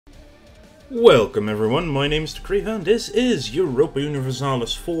Welcome everyone, my name is Kriva and this is Europa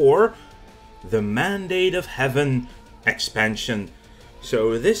Universalis 4, the Mandate of Heaven expansion.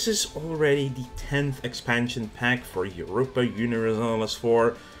 So this is already the 10th expansion pack for Europa Universalis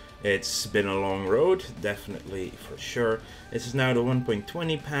 4. It's been a long road, definitely for sure. This is now the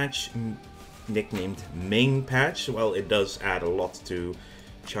 1.20 patch, nicknamed Ming patch. Well, it does add a lot to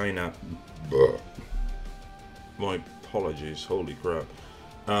China. My apologies, holy crap.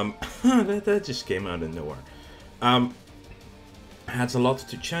 That just came out of nowhere. Adds a lot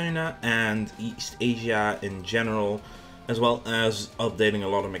to China and East Asia in general, as well as updating a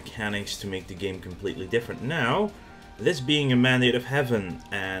lot of mechanics to make the game completely different. Now, this being a Mandate of Heaven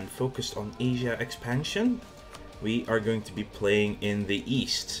and focused on Asia expansion, we are going to be playing in the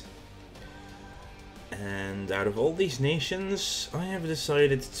East. And out of all these nations, I have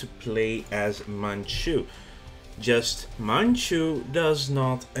decided to play as Manchu. Just Manchu does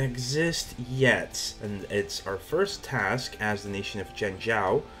not exist yet, and it's our first task as the nation of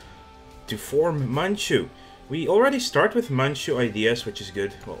Jianzhou to form Manchu. We already start with Manchu ideas, which is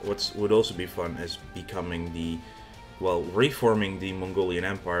good. Well, what would also be fun is becoming the, well, reforming the Mongolian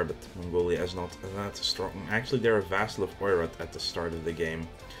Empire, but Mongolia is not that strong. Actually, they're a vassal of Oirat at the start of the game.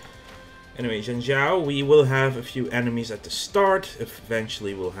 Anyway, Jianzhou, we will have a few enemies at the start.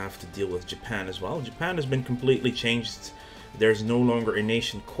 Eventually, we'll have to deal with Japan as well. Japan has been completely changed. There's no longer a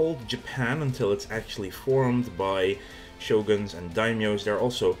nation called Japan until it's actually formed by shoguns and daimyos. There are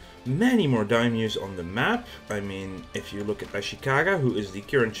also many more daimyos on the map. I mean, if you look at Ashikaga, who is the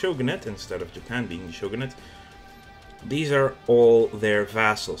current shogunate, instead of Japan being the shogunate, these are all their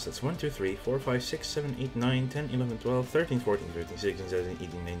vassals. That's 1, 2, 3, 4, 5, 6, 7, 8, 9, 10, 11, 12, 13, 14, 15, 16, 17,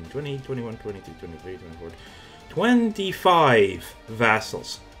 18, 19, 20, 21, 22, 23, 24, 25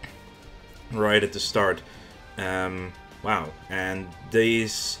 vassals right at the start. Wow. And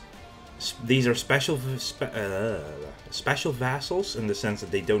these are special vassals in the sense that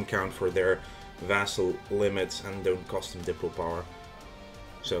they don't count for their vassal limits and don't cost them diplo power.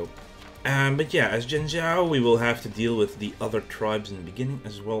 So but yeah, as Jianzhou, we will have to deal with the other tribes in the beginning,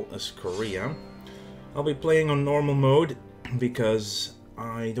 as well as Korea. I'll be playing on normal mode, because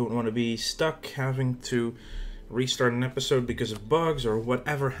I don't want to be stuck having to restart an episode because of bugs or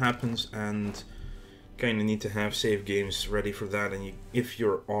whatever happens, and kind of need to have save games ready for that. And if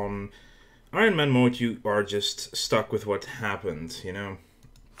you're on Iron Man mode, you are just stuck with what happened, you know?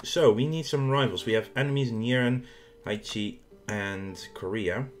 So, we need some rivals. We have enemies in Iran, Haichi, and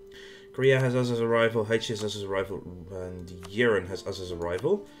Korea. Korea has us as a rival, Haichi has us as a rival, and Yiran has us as a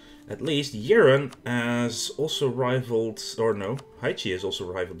rival. At least Yiran has also rivaled, or no, Haichi has also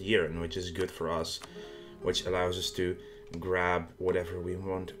rivaled Yiran, which is good for us, which allows us to grab whatever we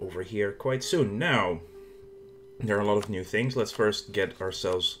want over here quite soon. Now, there are a lot of new things. Let's first get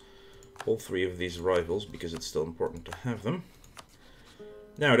ourselves all three of these rivals, because it's still important to have them.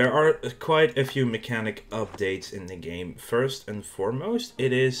 Now, there are quite a few mechanic updates in the game. First and foremost,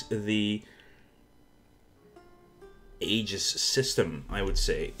 it is the Aegis system, I would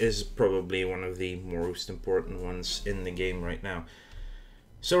say, is probably one of the most important ones in the game right now.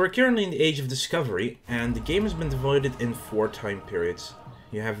 So we're currently in the Age of Discovery, and the game has been divided in 4 time periods.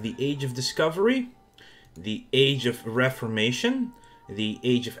 You have the Age of Discovery, the Age of Reformation, the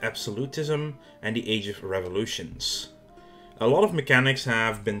Age of Absolutism, and the Age of Revolutions. A lot of mechanics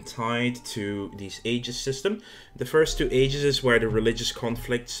have been tied to these ages system. The first 2 ages is where the religious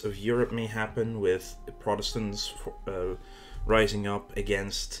conflicts of Europe may happen, with Protestants rising up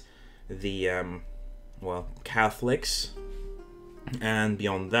against the well, Catholics. And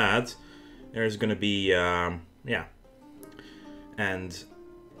beyond that, there's going to be yeah. And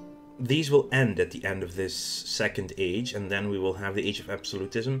these will end at the end of this second age, and then we will have the Age of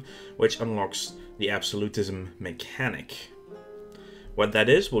Absolutism, which unlocks the absolutism mechanic. What that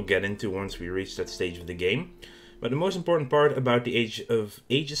is, we'll get into once we reach that stage of the game. But the most important part about the Age of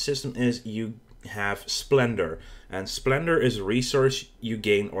Ages system is you have Splendor. And Splendor is a resource you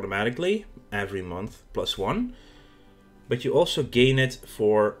gain automatically every month, +1. But you also gain it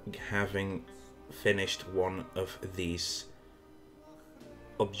for having finished one of these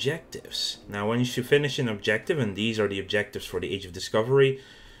objectives. Now, once you finish an objective, and these are the objectives for the Age of Discovery,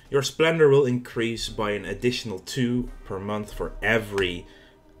 your Splendor will increase by an additional 2 per month for every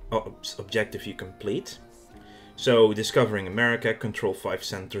objective you complete. So, discovering America, control 5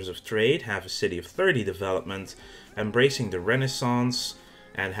 centers of trade, have a city of 30 development, embracing the Renaissance,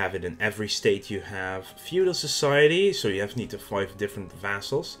 and have it in every state you have. Feudal society, so you have need to 5 different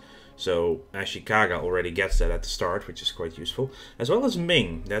vassals. So Ashikaga already gets that at the start, which is quite useful. As well as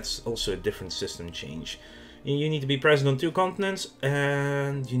Ming, that's also a different system change. You need to be present on 2 continents,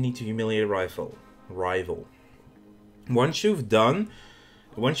 and you need to humiliate a rival. Once you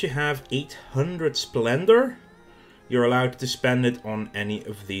have 800 splendor, you're allowed to spend it on any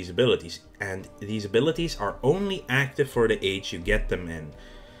of these abilities. And these abilities are only active for the age you get them in.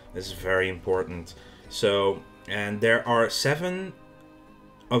 This is very important. So, and there are 7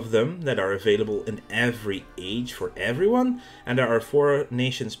 of them that are available in every age for everyone, and there are 4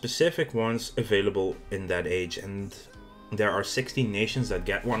 nation-specific ones available in that age, and there are 16 nations that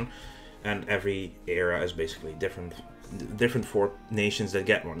get one, and every era is basically different 4 nations that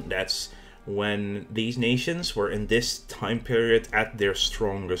get one. That's when these nations were in this time period at their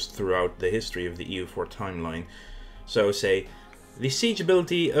strongest throughout the history of the EU4 timeline. So say, the siege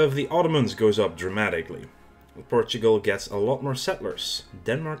ability of the Ottomans goes up dramatically. Portugal gets a lot more settlers.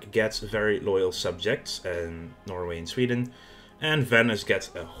 Denmark gets very loyal subjects, and Norway and Sweden. And Venice gets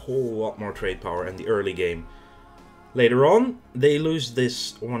a whole lot more trade power in the early game. Later on, they lose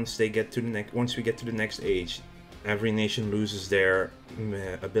this once we get to the next age. Every nation loses their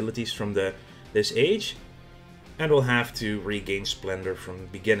abilities from this age, and will have to regain splendor from the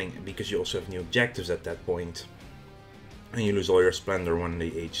beginning, because you also have new objectives at that point. And you lose all your splendor when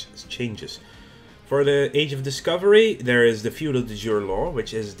the age changes. For the Age of Discovery, there is the Feudal de jure law,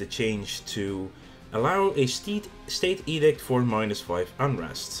 which is the change to allow a state edict for -5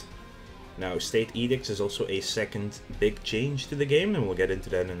 unrest. Now, state edicts is also a second big change to the game, and we'll get into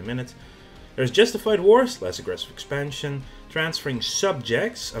that in a minute. There's Justified Wars, less aggressive expansion. Transferring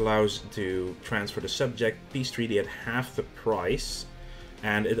subjects allows to transfer the subject peace treaty at half the price.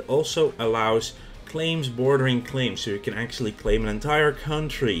 And it also allows claims bordering claims, so you can actually claim an entire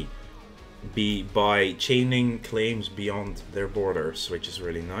country by chaining claims beyond their borders, which is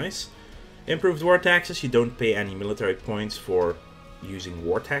really nice. Improved war taxes, you don't pay any military points for using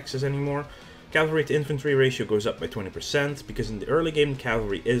war taxes anymore. Cavalry to infantry ratio goes up by 20%, because in the early game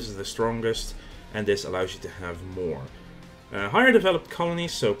cavalry is the strongest, and this allows you to have more. Higher developed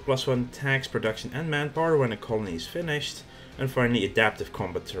colonies, so +1 tax, production and manpower when a colony is finished. And finally adaptive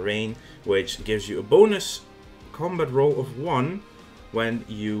combat terrain, which gives you a bonus combat roll of 1 when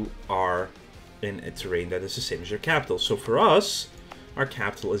you are in a terrain that is the same as your capital. So for us, our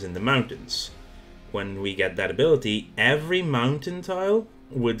capital is in the mountains. When we get that ability, every mountain tile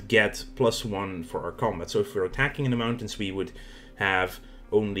would get +1 for our combat. So if we're attacking in the mountains, we would have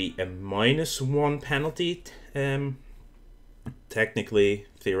only a -1 penalty, technically,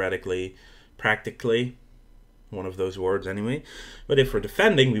 theoretically, practically, one of those words anyway. But if we're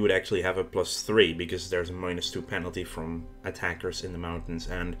defending, we would actually have a +3, because there's a -2 penalty from attackers in the mountains,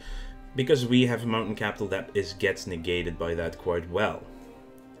 and because we have a mountain capital, that gets negated by that quite well.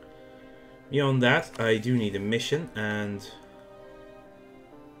 Beyond that, I do need a mission, and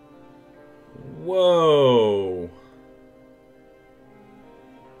whoa!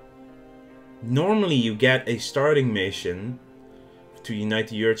 Normally you get a starting mission to unite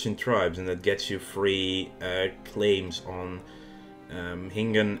the Urchin tribes, and that gets you free claims on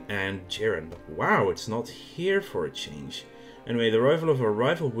Hingen and Jiren. But wow, it's not here for a change. Anyway, the rival of our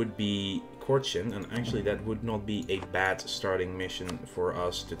rival would be Korchin, and actually that would not be a bad starting mission for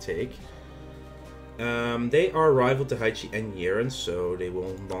us to take. They are rival to Haichi and Jiren, so they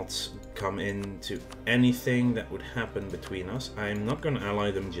will not come into anything that would happen between us. I'm not going to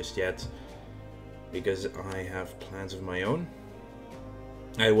ally them just yet, because I have plans of my own.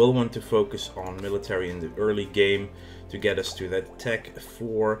 I will want to focus on military in the early game to get us to that tech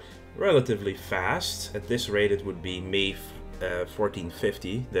 4 relatively fast. At this rate it would be May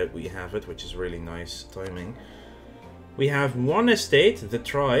 1450 that we have it, which is really nice timing. We have 1 estate, the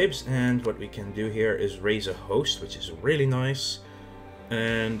tribes, and what we can do here is raise a host, which is really nice.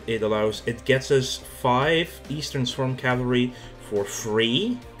 And it gets us 5 Eastern Swarm Cavalry for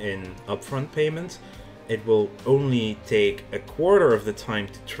free in upfront payment. It will only take a quarter of the time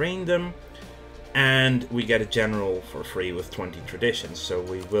to train them, and we get a general for free with 20 traditions, so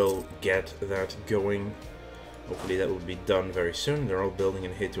we will get that going. Hopefully that will be done very soon. They're all building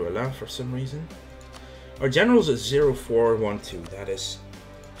in Hetuala for some reason. Our general's at 0412, that is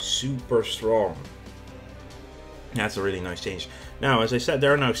super strong. That's a really nice change. Now, as I said,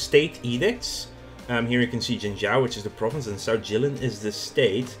 there are now state edicts. Here you can see Jianzhou, which is the province, and South Jilin is the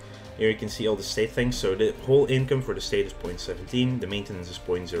state. Here you can see all the state things. So the whole income for the state is 0.17, the maintenance is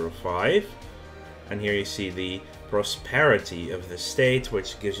 0.05. And here you see the prosperity of the state,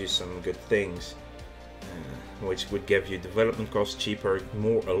 which gives you some good things. Which would give you development costs cheaper,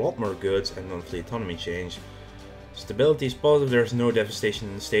 a lot more goods, and monthly autonomy change. Stability is positive, there's no devastation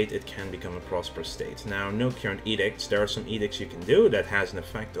in the state, it can become a prosperous state. Now, no current edicts. There are some edicts you can do that has an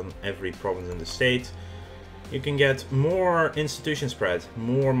effect on every province in the state. You can get more institution spread,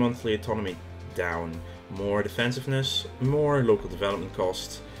 more monthly autonomy down, more defensiveness, more local development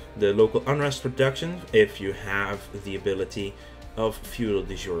costs, the local unrest reduction if you have the ability of feudal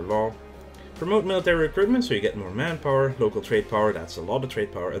de jure law. Promote military recruitment so you get more manpower, local trade power, that's a lot of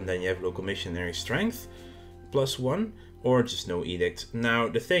trade power, and then you have local missionary strength, +1, or just no edict. Now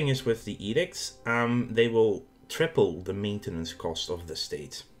the thing is with the edicts, they will triple the maintenance cost of the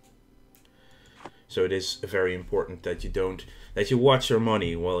state. So it is very important that you watch your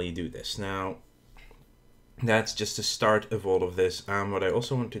money while you do this. Now, that's just the start of all of this. What I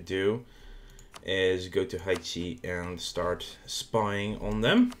also want to do is go to Haichi and start spying on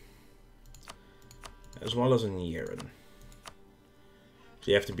them, as well as in Yeren.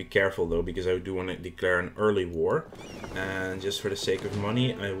 So you have to be careful though, because I do want to declare an early war. And just for the sake of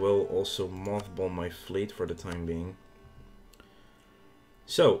money, I will also mothball my fleet for the time being.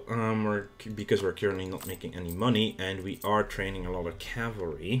 So, because we're currently not making any money, and we are training a lot of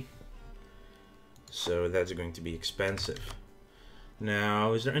cavalry, so that's going to be expensive.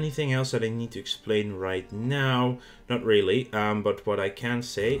 Now, is there anything else that I need to explain right now? Not really, but what I can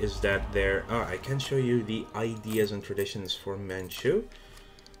say is that I can show you the ideas and traditions for Manchu.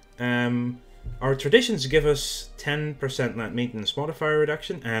 Our traditions give us 10% land maintenance modifier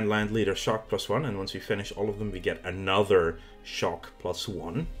reduction and land leader shock +1, and once we finish all of them we get another shock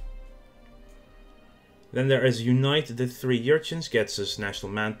 +1. Then there is Unite the 3 Urchins, gets us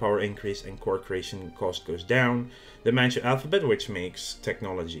national manpower increase and core creation cost goes down. The Manchu alphabet, which makes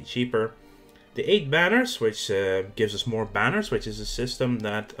technology cheaper. The 8 banners, which gives us more banners, which is a system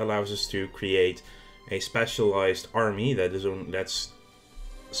that allows us to create a specialized army that's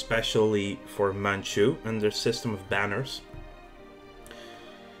especially for Manchu and their system of banners.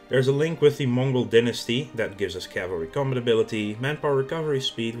 There's a link with the Mongol dynasty that gives us cavalry combat ability, manpower recovery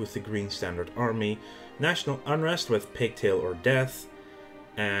speed with the Green Standard Army, national unrest with pigtail or death,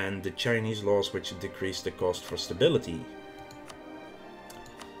 and the Chinese laws which decrease the cost for stability.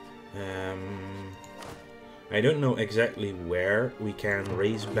 I don't know exactly where we can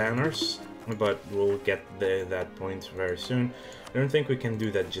raise banners, but we'll get that point very soon. I don't think we can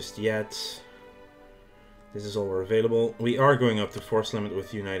do that just yet. This is all we're available. We are going up to force limit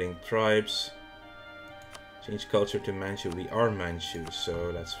with uniting tribes. Change culture to Manchu. We are Manchu,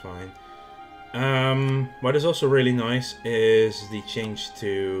 so that's fine. What is also really nice is the change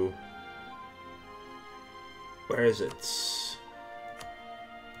to... Where is it?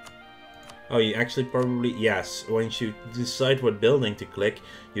 Oh, you actually probably... Yes, once you decide what building to click,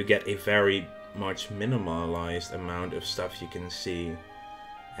 you get a very much minimalized amount of stuff you can see.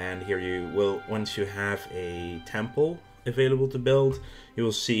 And here you will, once you have a temple available to build, you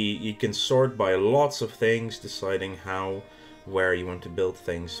will see you can sort by lots of things, deciding where you want to build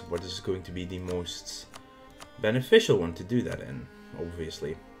things, what is going to be the most beneficial one to do that in,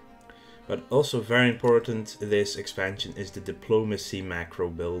 obviously. But also very important, this expansion is the diplomacy macro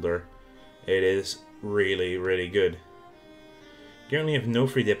builder. It is really, really good. You currently have no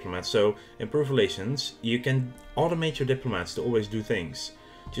free diplomats, so improve relations. You can automate your diplomats to always do things.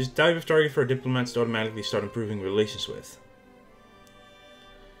 Just dive with target for diplomats to automatically start improving relations with.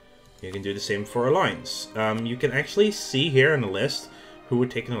 You can do the same for alliance. You can actually see here in the list who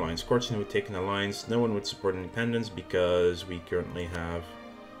would take an alliance. Korchin would take an alliance. No one would support independence because we currently have,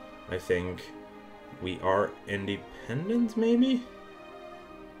 I think, we are independent maybe?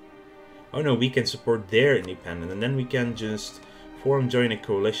 Oh no, we can support their independent, and then we can just join a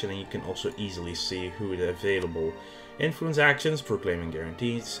coalition, and you can also easily see who is available. Influence actions, proclaiming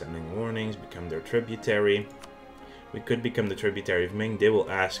guarantees, sending warnings, become their tributary. We could become the tributary of Ming, they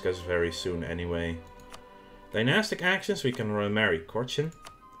will ask us very soon anyway. Dynastic actions, we can remarry Korchin.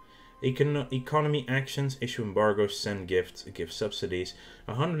 Economy actions, issue embargoes, send gifts, give subsidies.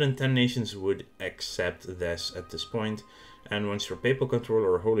 110 nations would accept this at this point. And once you're papal control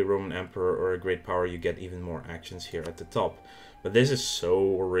or a Holy Roman Emperor or a great power, you get even more actions here at the top. But this is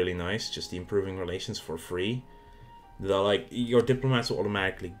so really nice, just the improving relations for free. Your diplomats will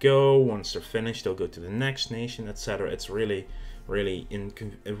automatically go. Once they're finished, they'll go to the next nation, etc. It's really, really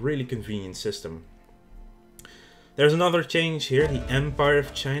a really convenient system. There's another change here, the Empire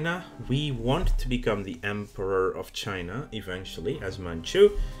of China. We want to become the Emperor of China eventually as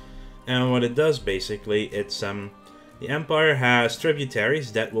Manchu. And what it does basically, it's the Empire has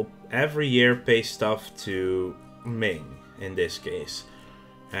tributaries that will every year pay stuff to Ming in this case.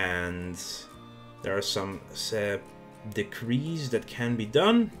 And there are some decrees that can be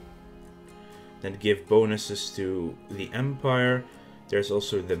done that give bonuses to the Empire. There's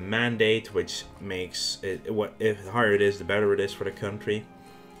also the mandate, which makes it, if the higher it is, the better it is for the country.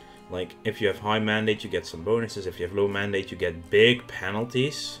 Like, if you have high mandate, you get some bonuses. If you have low mandate, you get big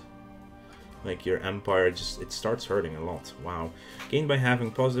penalties. Like, your empire just, it starts hurting a lot. Wow. Gained by having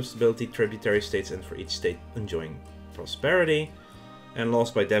positive stability, tributary states, and for each state enjoying prosperity. And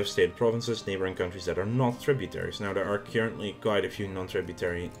lost by devastated provinces, neighboring countries that are not tributaries. Now, there are currently quite a few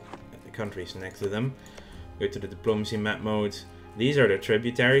non-tributary countries next to them. Go to the diplomacy map mode. These are the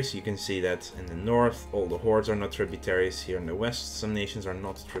tributaries. You can see that in the north, all the hordes are not tributaries. Here in the west, some nations are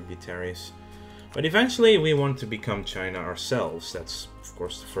not tributaries. But eventually, we want to become China ourselves. That's, of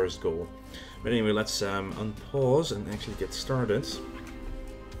course, the first goal. But anyway, let's unpause and actually get started.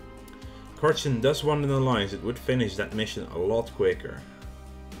 Korchin does want an alliance. It would finish that mission a lot quicker.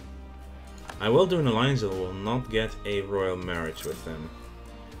 I will do an alliance and will not get a royal marriage with them.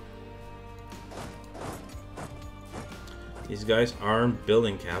 These guys are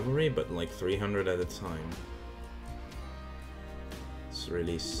building cavalry, but like 300 at a time. It's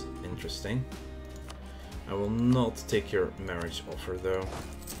really interesting. I will not take your marriage offer though.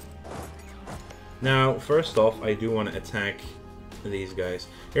 Now, first off, I do want to attack these guys.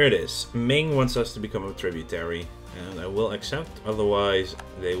 Here it is. Ming wants us to become a tributary, and I will accept, otherwise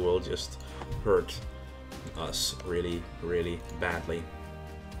they will just hurt us really, really badly.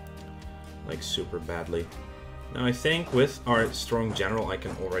 Like, super badly. Now, I think with our strong general, I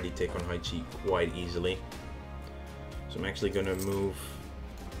can already take on Haichi quite easily. So I'm actually going to move...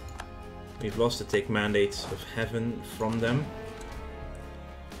 We've lost the take mandates of heaven from them.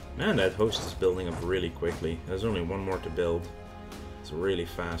 Man, that host is building up really quickly. There's only one more to build. It's really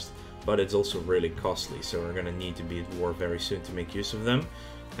fast, but it's also really costly, so we're going to need to be at war very soon to make use of them.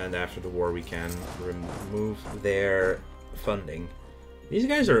 And after the war we can remove their funding. These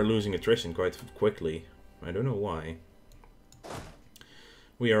guys are losing attrition quite quickly. I don't know why.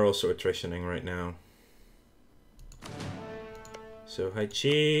 We are also attritioning right now. So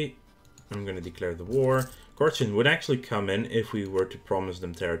Haichi, I'm going to declare the war. Korchin would actually come in if we were to promise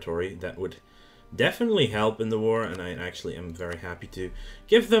them territory. That would definitely help in the war, and I actually am very happy to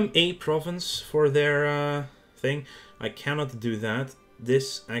give them a province for their thing. I cannot do that.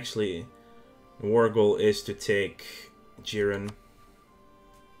 This actually, war goal is to take Jiren.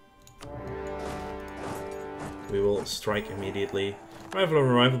 We will strike immediately. Rival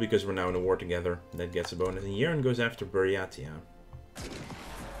over rival because we're now in a war together. That gets a bonus. And Jiren goes after Buryatia.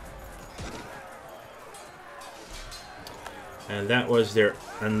 And that was their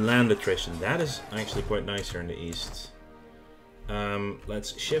land attrition. That is actually quite nice here in the east.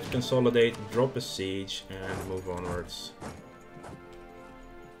 Let's shift, consolidate, drop a siege, and move onwards.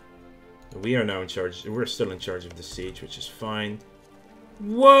 We are now in charge. We're still in charge of the siege, which is fine.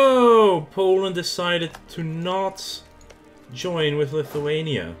 Whoa! Poland decided to not join with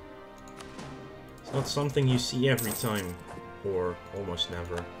Lithuania. It's not something you see every time, or almost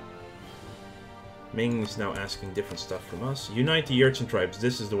never. Ming is now asking different stuff from us. Unite the Urchin tribes.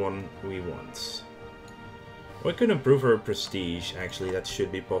 This is the one we want. We could improve our prestige. Actually, that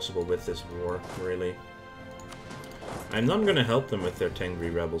should be possible with this war, really. I'm not going to help them with their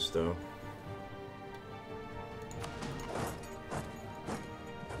Tengri rebels, though.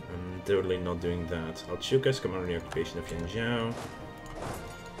 I'm totally not doing that. Alchukas come under the occupation of Jianzhou.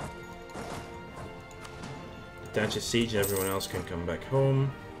 Attach a siege, everyone else can come back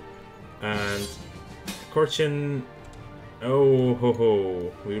home. And Korchin, oh ho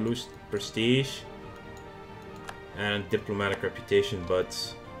ho, we lose prestige and diplomatic reputation,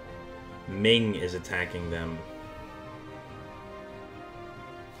 but Ming is attacking them.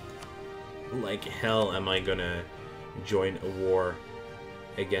 Like hell am I gonna join a war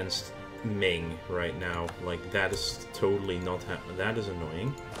against Ming right now? Like, that is totally not happening. That is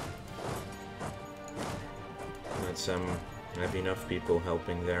annoying. Let's have enough people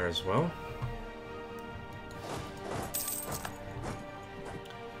helping there as well.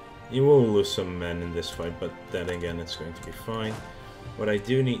 You will lose some men in this fight, but then again, it's going to be fine. What I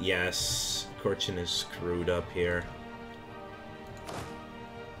do need... Yes, Korchin is screwed up here.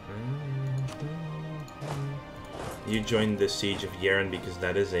 You joined the Siege of Yeren because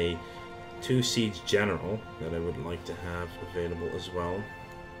that is a 2-siege general that I would like to have available as well.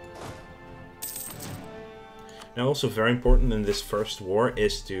 Now, also very important in this first war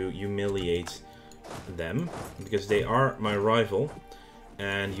is to humiliate them, because they are my rival.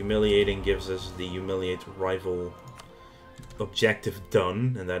 And humiliating gives us the humiliate rival objective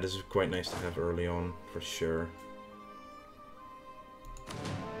done, and that is quite nice to have early on, for sure.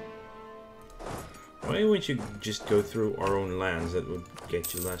 Why wouldn't you just go through our own lands? That would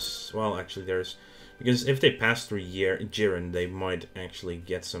get you less... Well, actually there's... Because if they pass through Jiren, they might actually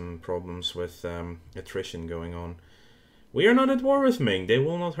get some problems with attrition going on. We are not at war with Ming. They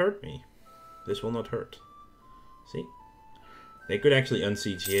will not hurt me. This will not hurt. See? They could actually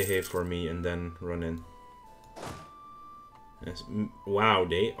unsiege Yehe for me and then run in. Yes. Wow,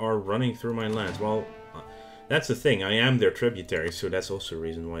 they are running through my lands. Well, that's the thing. I am their tributary, so that's also a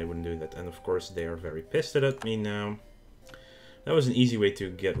reason why I wouldn't do that. And of course, they are very pissed at me now. That was an easy way to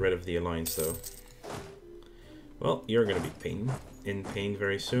get rid of the alliance, though. Well, you're going to be in pain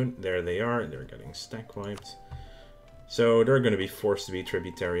very soon. There they are. They're getting stack wiped. So they're going to be forced to be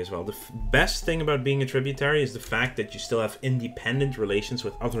tributary as well. The best thing about being a tributary is the fact that you still have independent relations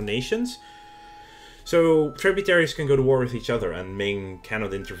with other nations. So tributaries can go to war with each other and Ming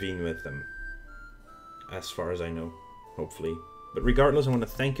cannot intervene with them. As far as I know, hopefully. But regardless, I want to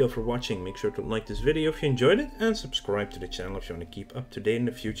thank you all for watching. Make sure to like this video if you enjoyed it and subscribe to the channel if you want to keep up to date in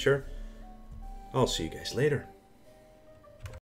the future. I'll see you guys later.